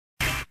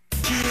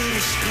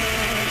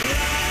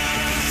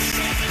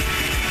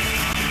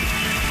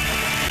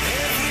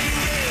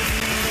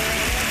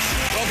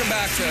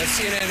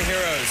CNN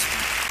Heroes.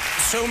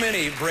 So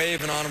many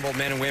brave and honorable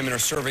men and women are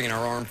serving in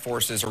our armed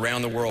forces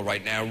around the world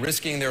right now,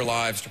 risking their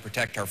lives to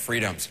protect our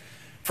freedoms.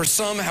 For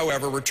some,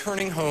 however,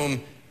 returning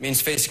home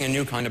means facing a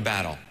new kind of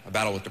battle, a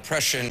battle with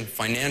depression,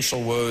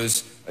 financial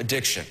woes,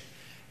 addiction.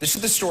 This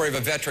is the story of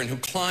a veteran who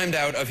climbed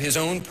out of his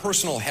own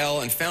personal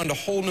hell and found a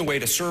whole new way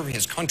to serve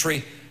his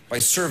country by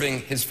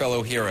serving his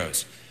fellow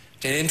heroes.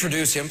 To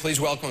introduce him, please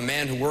welcome a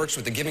man who works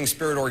with the Giving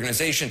Spirit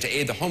organization to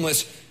aid the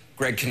homeless,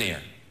 Greg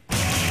Kinnear.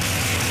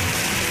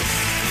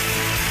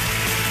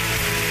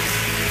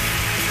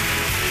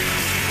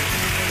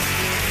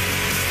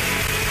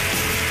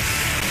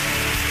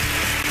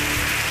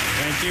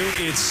 Thank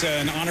you. It's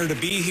an honor to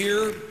be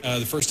here.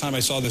 The first time I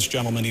saw this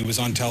gentleman, he was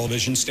on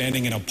television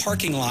standing in a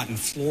parking lot in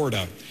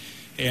Florida,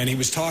 and he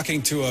was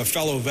talking to a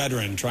fellow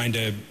veteran trying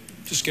to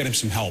just get him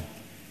some help.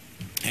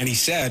 And he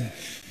said,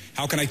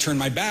 "How can I turn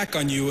my back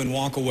on you and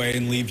walk away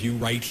and leave you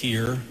right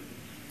here?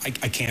 I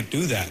can't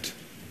do that.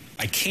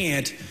 I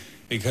can't,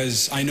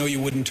 because I know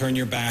you wouldn't turn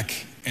your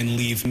back and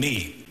leave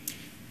me."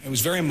 It was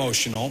very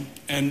emotional.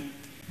 And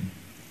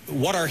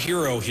what our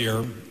hero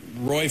here,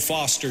 Roy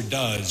Foster,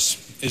 does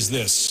is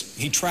this.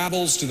 He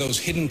travels to those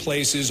hidden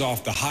places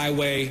off the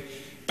highway,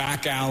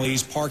 back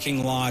alleys,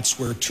 parking lots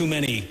where too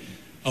many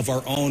of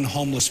our own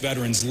homeless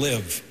veterans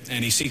live.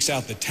 And he seeks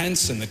out the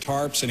tents and the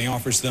tarps, and he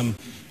offers them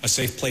a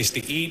safe place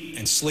to eat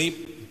and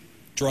sleep,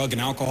 drug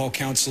and alcohol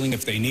counseling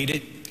if they need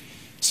it.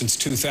 Since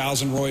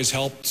 2000, Roy has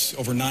helped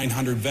over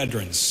 900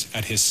 veterans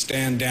at his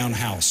stand-down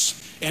house.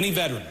 Any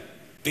veteran,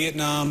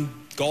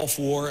 Vietnam, Gulf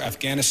War,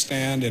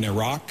 Afghanistan, and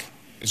Iraq,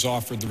 is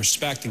offered the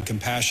respect and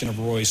compassion of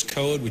Roy's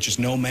code, which is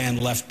no man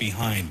left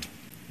behind.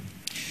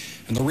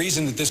 And the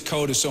reason that this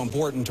code is so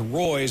important to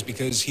Roy is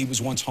because he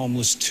was once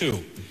homeless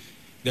too.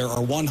 There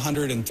are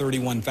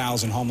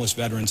 131,000 homeless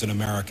veterans in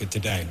America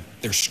today.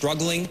 They're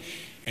struggling,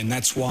 and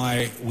that's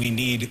why we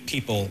need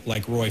people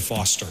like Roy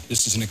Foster.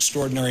 This is an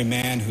extraordinary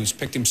man who's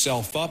picked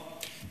himself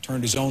up,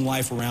 turned his own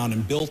life around,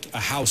 and built a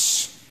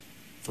house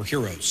for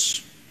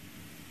heroes.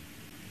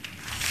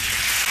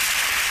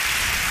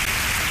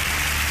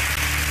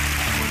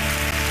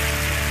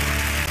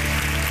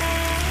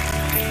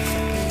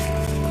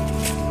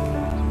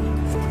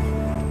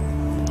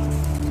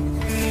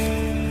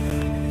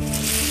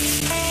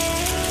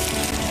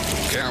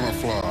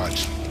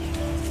 Camouflage.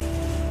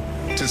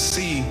 To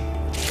see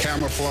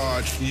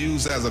camouflage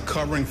used as a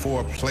covering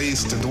for a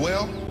place to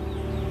dwell,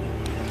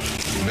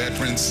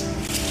 veterans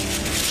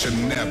should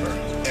never,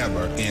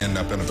 ever end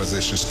up in a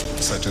position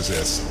such as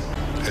this.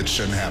 It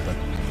shouldn't happen.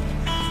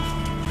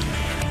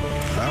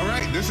 All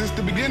right, this is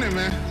the beginning,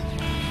 man.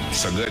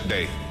 It's a good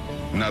day.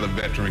 Another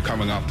veteran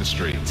coming off the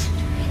streets.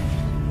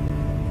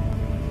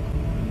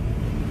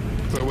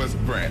 So what's the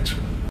branch?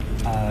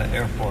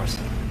 Air Force.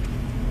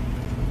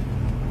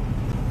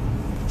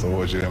 So what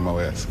was your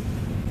MOS?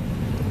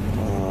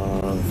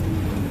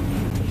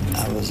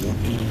 I was I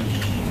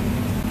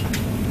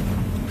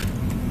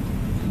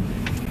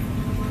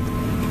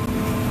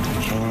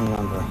can't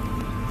remember.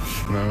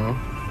 No?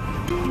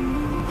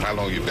 How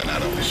long you been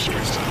out on the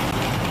streets?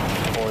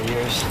 4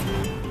 years.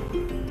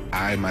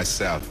 I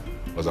myself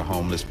was a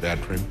homeless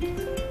veteran,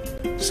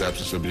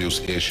 substance abuse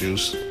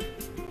issues,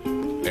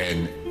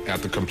 and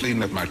after completing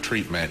my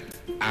treatment,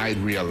 I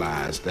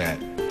realized that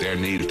there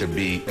needed to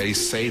be a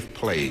safe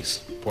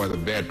place for the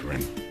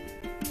veteran.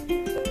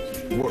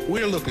 What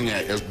we're looking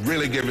at is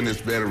really giving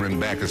this veteran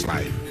back his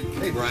life.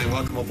 Hey, Brian,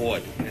 welcome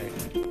aboard.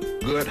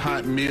 Good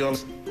hot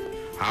meals,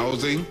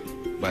 housing,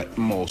 but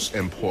most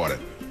important,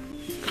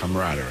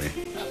 camaraderie.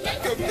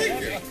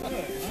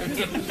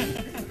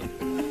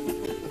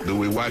 Do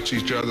we watch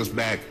each other's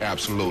back?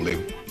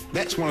 Absolutely.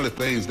 That's one of the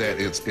things that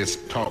it's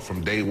taught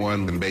from day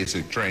one in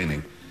basic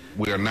training.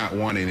 We are not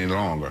one any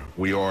longer.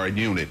 We are a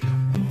unit.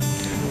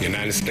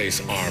 United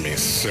States Army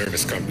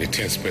Service Company,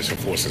 10th Special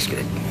Forces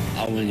Group.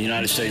 I was in the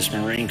United States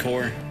Marine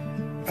Corps.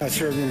 I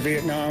served in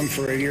Vietnam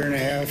for a year and a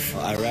half.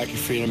 Iraqi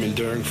Freedom,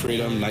 Enduring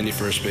Freedom,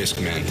 91st Space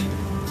Command.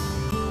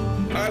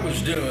 I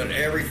was doing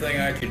everything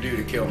I could do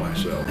to kill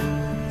myself.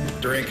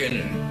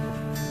 Drinking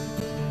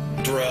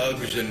and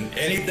drugs and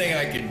anything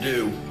I could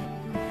do.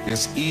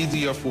 It's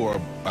easier for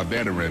a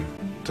veteran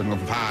to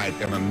confide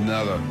in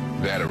another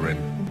veteran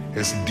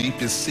his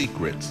deepest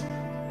secrets.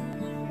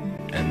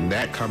 And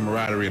that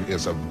camaraderie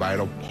is a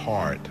vital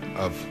part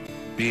of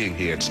being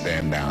here at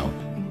Stand Down.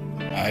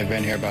 I've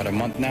been here about a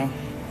month now.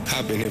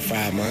 I've been here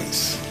 5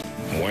 months,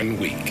 1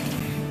 week.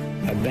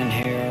 I've been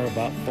here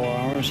about 4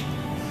 hours.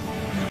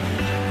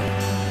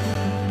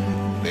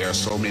 There are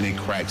so many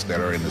cracks that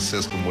are in the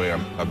system where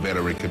a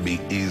veteran can be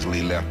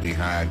easily left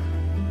behind.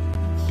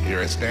 Here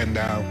at Stand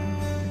Down,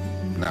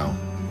 no.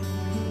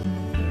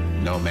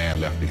 No man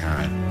left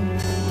behind.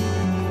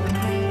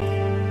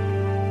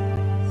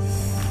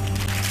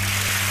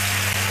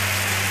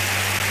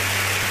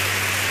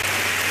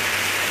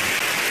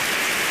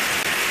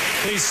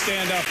 Please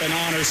stand up and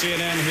honor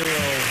CNN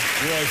hero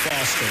Roy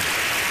Foster.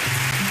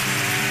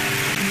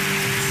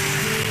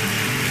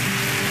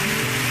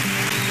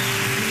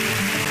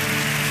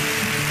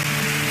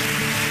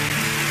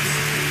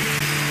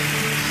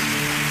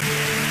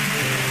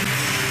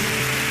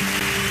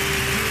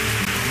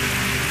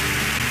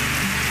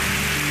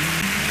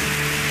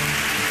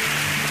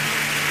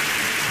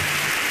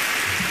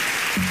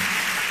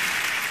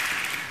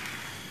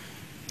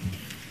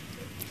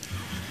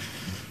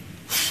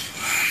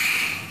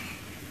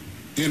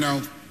 You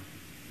know,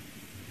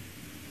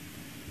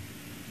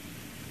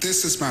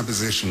 this is my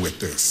position with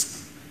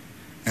this,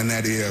 and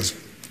that is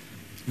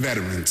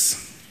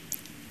veterans,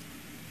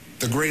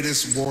 the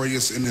greatest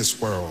warriors in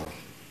this world,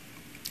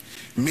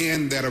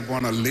 men that are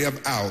going to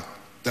live out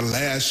the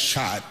last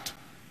shot,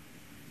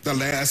 the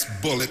last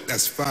bullet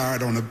that's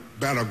fired on the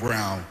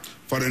battleground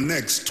for the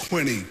next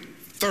 20,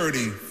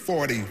 30,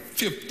 40,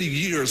 50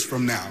 years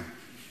from now.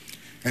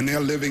 And they're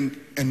living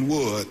in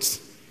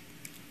woods,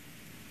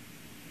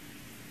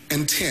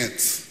 in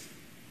tents,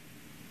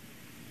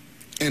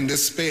 in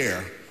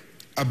despair,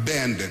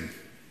 abandoned.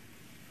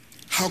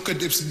 How could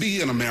this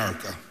be in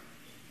America?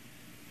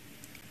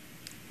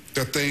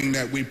 The thing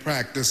that we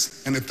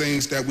practice and the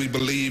things that we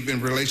believe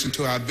in relation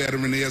to our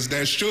veteran is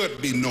there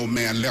should be no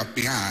man left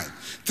behind.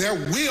 There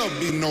will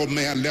be no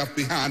man left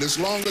behind as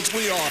long as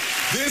we are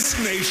this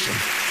nation.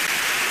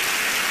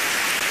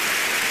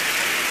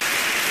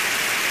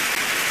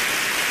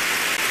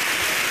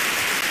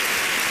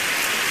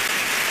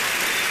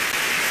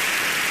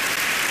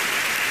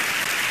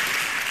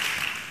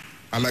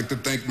 I'd like to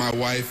thank my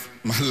wife,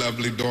 my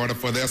lovely daughter,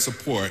 for their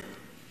support.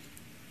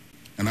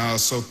 And I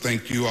also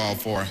thank you all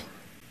for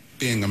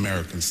being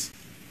Americans.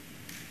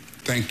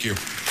 Thank you.